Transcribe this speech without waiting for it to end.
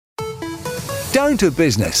Down to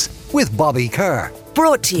Business with Bobby Kerr.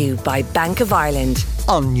 Brought to you by Bank of Ireland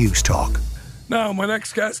on News Talk. Now, my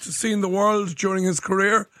next guest has seen the world during his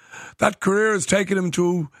career. That career has taken him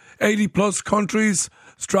to 80 plus countries,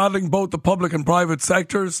 straddling both the public and private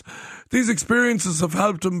sectors. These experiences have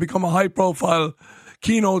helped him become a high-profile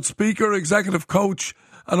keynote speaker, executive coach,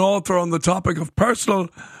 and author on the topic of personal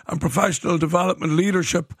and professional development,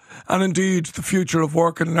 leadership, and indeed the future of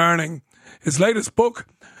work and learning. His latest book,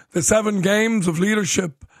 The 7 Games of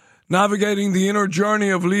Leadership, Navigating the Inner Journey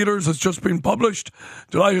of Leaders, has just been published.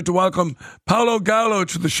 Delighted to welcome Paolo Gallo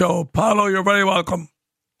to the show. Paolo, you're very welcome.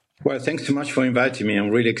 Well, thanks so much for inviting me. I'm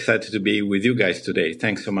really excited to be with you guys today.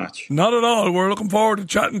 Thanks so much. Not at all. We're looking forward to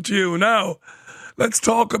chatting to you. Now, let's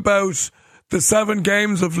talk about the 7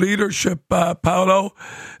 Games of Leadership, Paolo.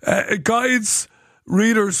 It guides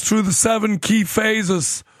readers through the 7 key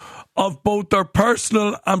phases of both their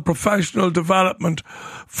personal and professional development.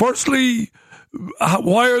 Firstly,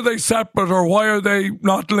 why are they separate, or why are they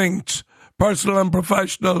not linked? Personal and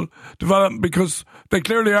professional development, because they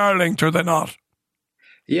clearly are linked, are they not?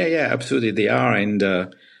 Yeah, absolutely. They are. And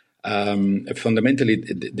fundamentally,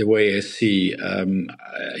 the way I see,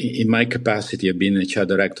 in my capacity, I've been a HR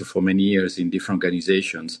director for many years in different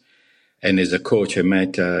organizations. And as a coach, I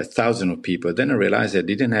met thousands of people. Then I realized I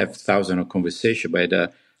didn't have thousands of conversations, but I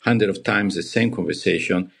had hundreds of times the same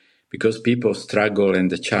conversation, because people struggle and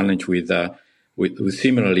the challenge with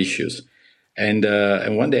similar issues. And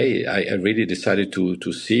one day I really decided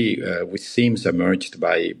to see which themes emerged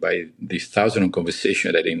by these thousands of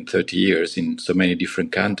conversations that in 30 years in so many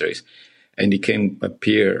different countries. And it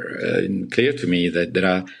appear clear to me that there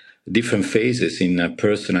are different phases in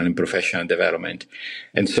personal and professional development.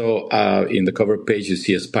 And so in the cover page you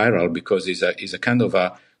see a spiral, because it's a kind of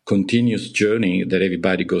a continuous journey that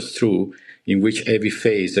everybody goes through, in which every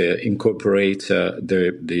phase incorporates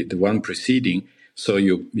the one preceding. So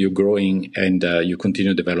you're growing and you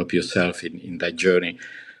continue to develop yourself in that journey.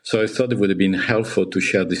 So I thought it would have been helpful to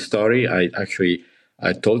share this story.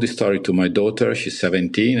 I told this story to my daughter. She's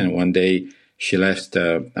 17, and one day she left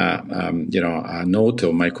a note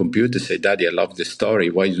on my computer, said, "Daddy, I love this story.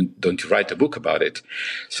 Why don't you write a book about it?"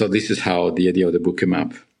 So this is how the idea of the book came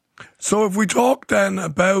up. So if we talk then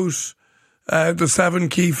about the 7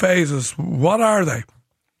 key phases, what are they?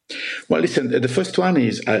 Well, listen, the first one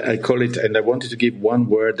is, I call it, and I wanted to give one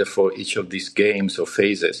word for each of these games or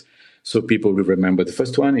phases so people will remember. The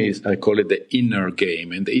first one is, I call it the inner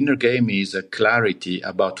game. And the inner game is a clarity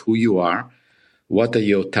about who you are, what are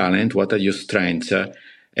your talents, what are your strengths,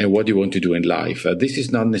 and what you want to do in life. This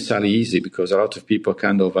is not necessarily easy, because a lot of people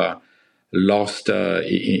kind of lost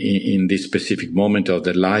in this specific moment of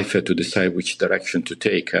their life to decide which direction to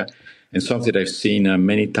take. And something I've seen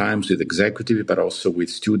many times with executives, but also with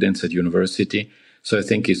students at university. So I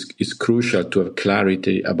think it's crucial to have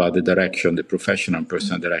clarity about the direction, the professional and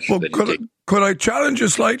personal direction that you take. Could I challenge you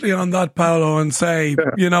slightly on that, Paolo, and say,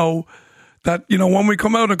 sure, that when we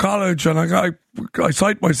come out of college, and I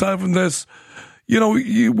cite myself in this,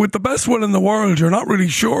 you, with the best will in the world, you're not really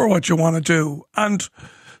sure what you want to do. And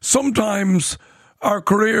sometimes our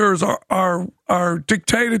careers are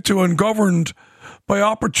dictated to and governed by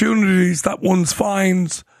opportunities that one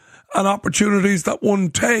finds and opportunities that one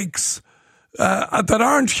takes that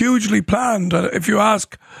aren't hugely planned. If you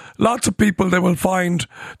ask lots of people, they will find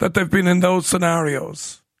that they've been in those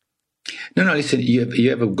scenarios. No, listen, you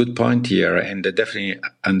have a good point here, and I definitely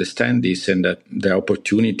understand this, and that there are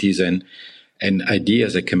opportunities and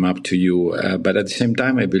ideas that come up to you. But at the same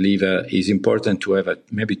time, I believe it's important to have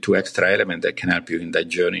maybe 2 extra elements that can help you in that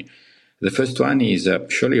journey. The first one is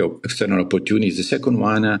surely external opportunities. The second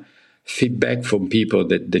one, feedback from people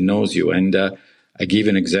that knows you. And I give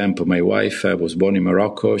an example. My wife was born in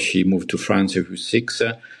Morocco. She moved to France when she was 6,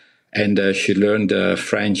 and she learned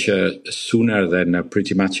French sooner than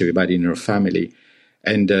pretty much everybody in her family.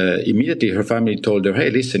 And immediately her family told her,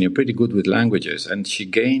 "Hey, listen, you're pretty good with languages." And she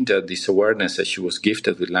gained this awareness that she was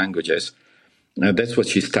gifted with languages. That's what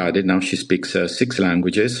she started. Now she speaks 6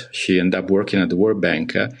 languages. She ended up working at the World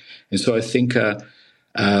Bank. And so I think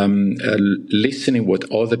listening what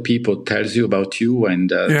other people tells you about you, and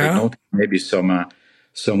they know maybe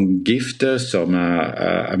some gift, some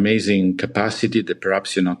amazing capacity that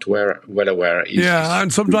perhaps you're not well aware.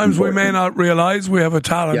 And sometimes we may not realize we have a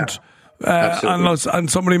talent. And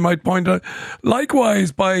somebody might point out.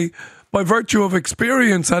 Likewise, by virtue of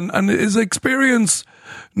experience, and is experience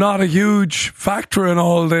not a huge factor in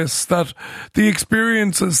all this, that the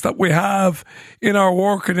experiences that we have in our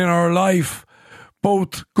work and in our life,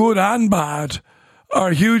 both good and bad,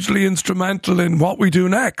 are hugely instrumental in what we do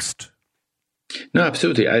next? No,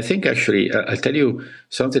 absolutely. I think actually, I'll tell you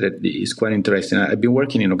something that is quite interesting. I've been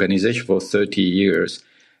working in organization for 30 years,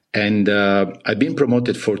 and I've been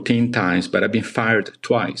promoted 14 times, but I've been fired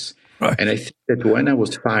twice. Right. And I think that when I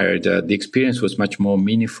was fired, the experience was much more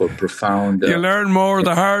meaningful, profound. You learn more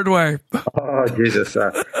the hard way. Oh, Jesus.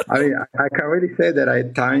 I mean, I can really say that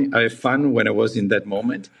I had fun when I was in that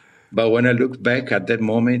moment. But when I look back at that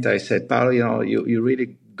moment, I said, Paolo, you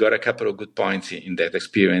really got a couple of good points in that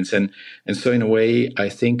experience. And so in a way, I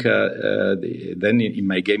think then in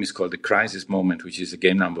my game is called the crisis moment, which is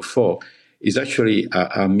game number 4, is actually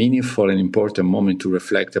a meaningful and important moment to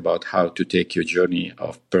reflect about how to take your journey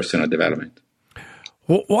of personal development.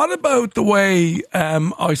 What about the way,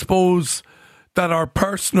 I suppose, that our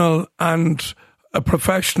personal and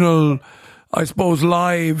professional, I suppose,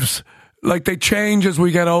 lives, like they change as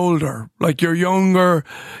we get older? Like you're younger,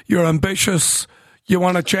 you're ambitious, you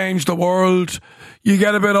want to change the world. You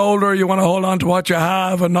get a bit older, you want to hold on to what you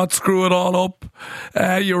have and not screw it all up.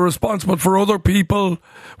 You're responsible for other people,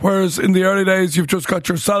 whereas in the early days you've just got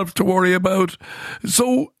yourself to worry about.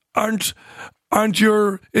 So isn't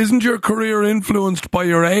your career influenced by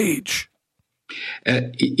your age?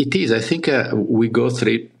 It is. I think we go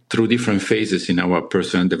through different phases in our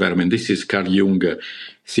personal development. This is Carl Jung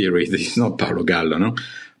theory. This is not Paolo Gallo, no?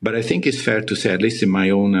 But I think it's fair to say, at least in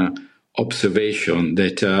my own observation,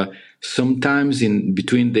 that sometimes in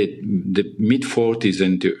between the mid-40s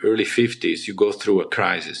and the early 50s, you go through a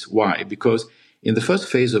crisis. Why? Because in the first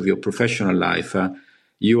phase of your professional life,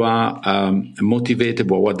 you are motivated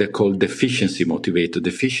by what they call deficiency motivated.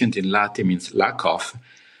 Deficient in Latin means lack of.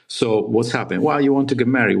 So what's happened? Well, you want to get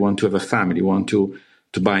married, you want to have a family, you want to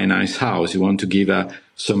buy a nice house, you want to give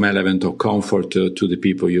some element of comfort to the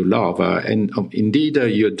people you love. And indeed,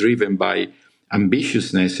 you're driven by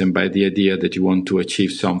ambitiousness and by the idea that you want to achieve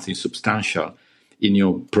something substantial in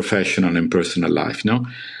your professional and personal life. No?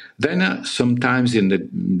 Then sometimes in the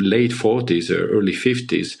late 40s or early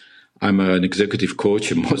 50s, I'm an executive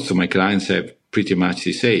coach and most of my clients have pretty much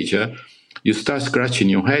this age. You start scratching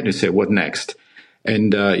your head and say, what next?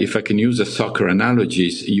 And if I can use a soccer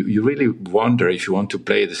analogies, you really wonder if you want to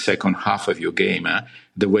play the second half of your game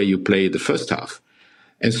the way you play the first half.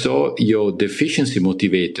 And so your deficiency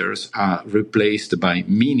motivators are replaced by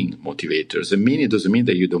meaning motivators. And meaning doesn't mean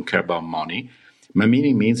that you don't care about money. My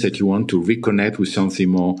meaning means that you want to reconnect with something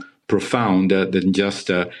more profound than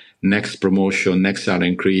just next promotion, next salary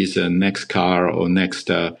increase, next car, or next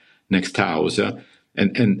house.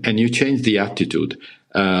 And you change the attitude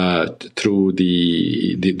through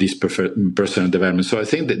this personal development. So I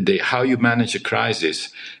think that how you manage a crisis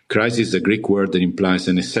is a Greek word that implies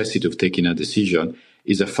the necessity of taking a decision,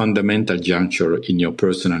 is a fundamental juncture in your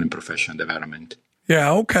personal and professional development.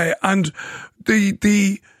 Yeah, okay. And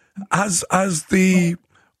has the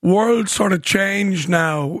world sort of changed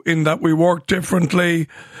now in that we work differently?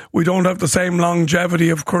 We don't have the same longevity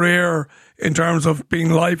of career in terms of being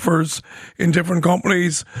lifers in different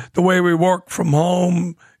companies, the way we work from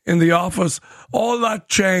home, in the office, all that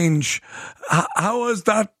change. How has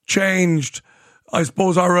that changed, I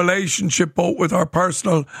suppose, our relationship both with our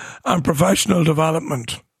personal and professional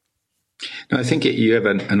development? No, I think you have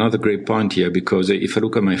another great point here, because if I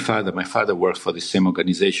look at my father worked for the same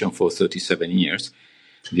organization for 37 years.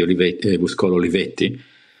 It was called Olivetti.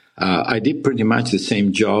 I did pretty much the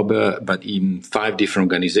same job, but in 5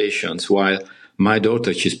 different organizations, while my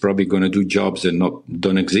daughter, she's probably going to do jobs that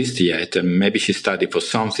don't exist yet, and maybe she studied for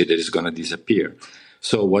something that is going to disappear.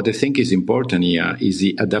 So what I think is important here is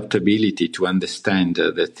the adaptability to understand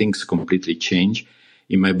that things completely change.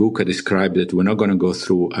 In my book, I describe that we're not going to go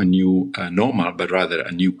through a new normal, but rather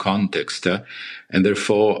a new context. And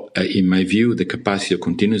therefore, in my view, the capacity of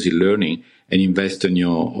continuously learning and invest on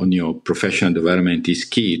your professional development is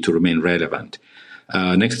key to remain relevant.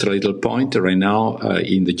 An extra little point right now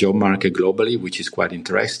in the job market globally, which is quite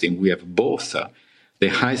interesting, we have both the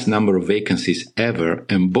highest number of vacancies ever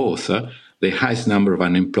and both the highest number of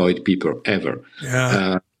unemployed people ever.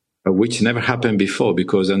 Yeah. Which never happened before,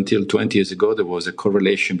 because until 20 years ago, there was a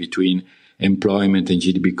correlation between employment and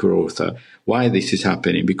GDP growth. Why this is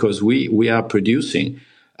happening? Because we are producing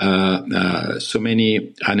so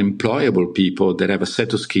many unemployable people that have a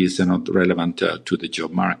set of skills that are not relevant to the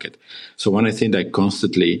job market. So one thing that I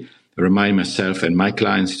constantly remind myself and my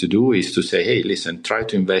clients to do is to say, hey, listen, try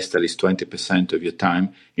to invest at least 20% of your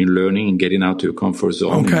time in learning and getting out of your comfort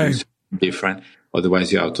zone. Okay. Different.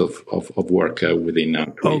 Otherwise, you're out of work within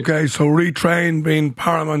a career. Okay, so retrain being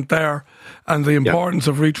paramount there, and the importance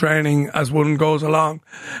of retraining as one goes along.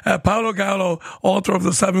 Paolo Gallo, author of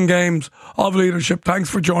The 7 Games of Leadership, thanks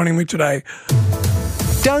for joining me today.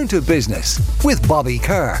 Down to Business with Bobby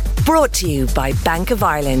Kerr. Brought to you by Bank of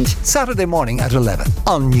Ireland. Saturday morning at 11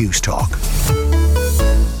 on News Talk.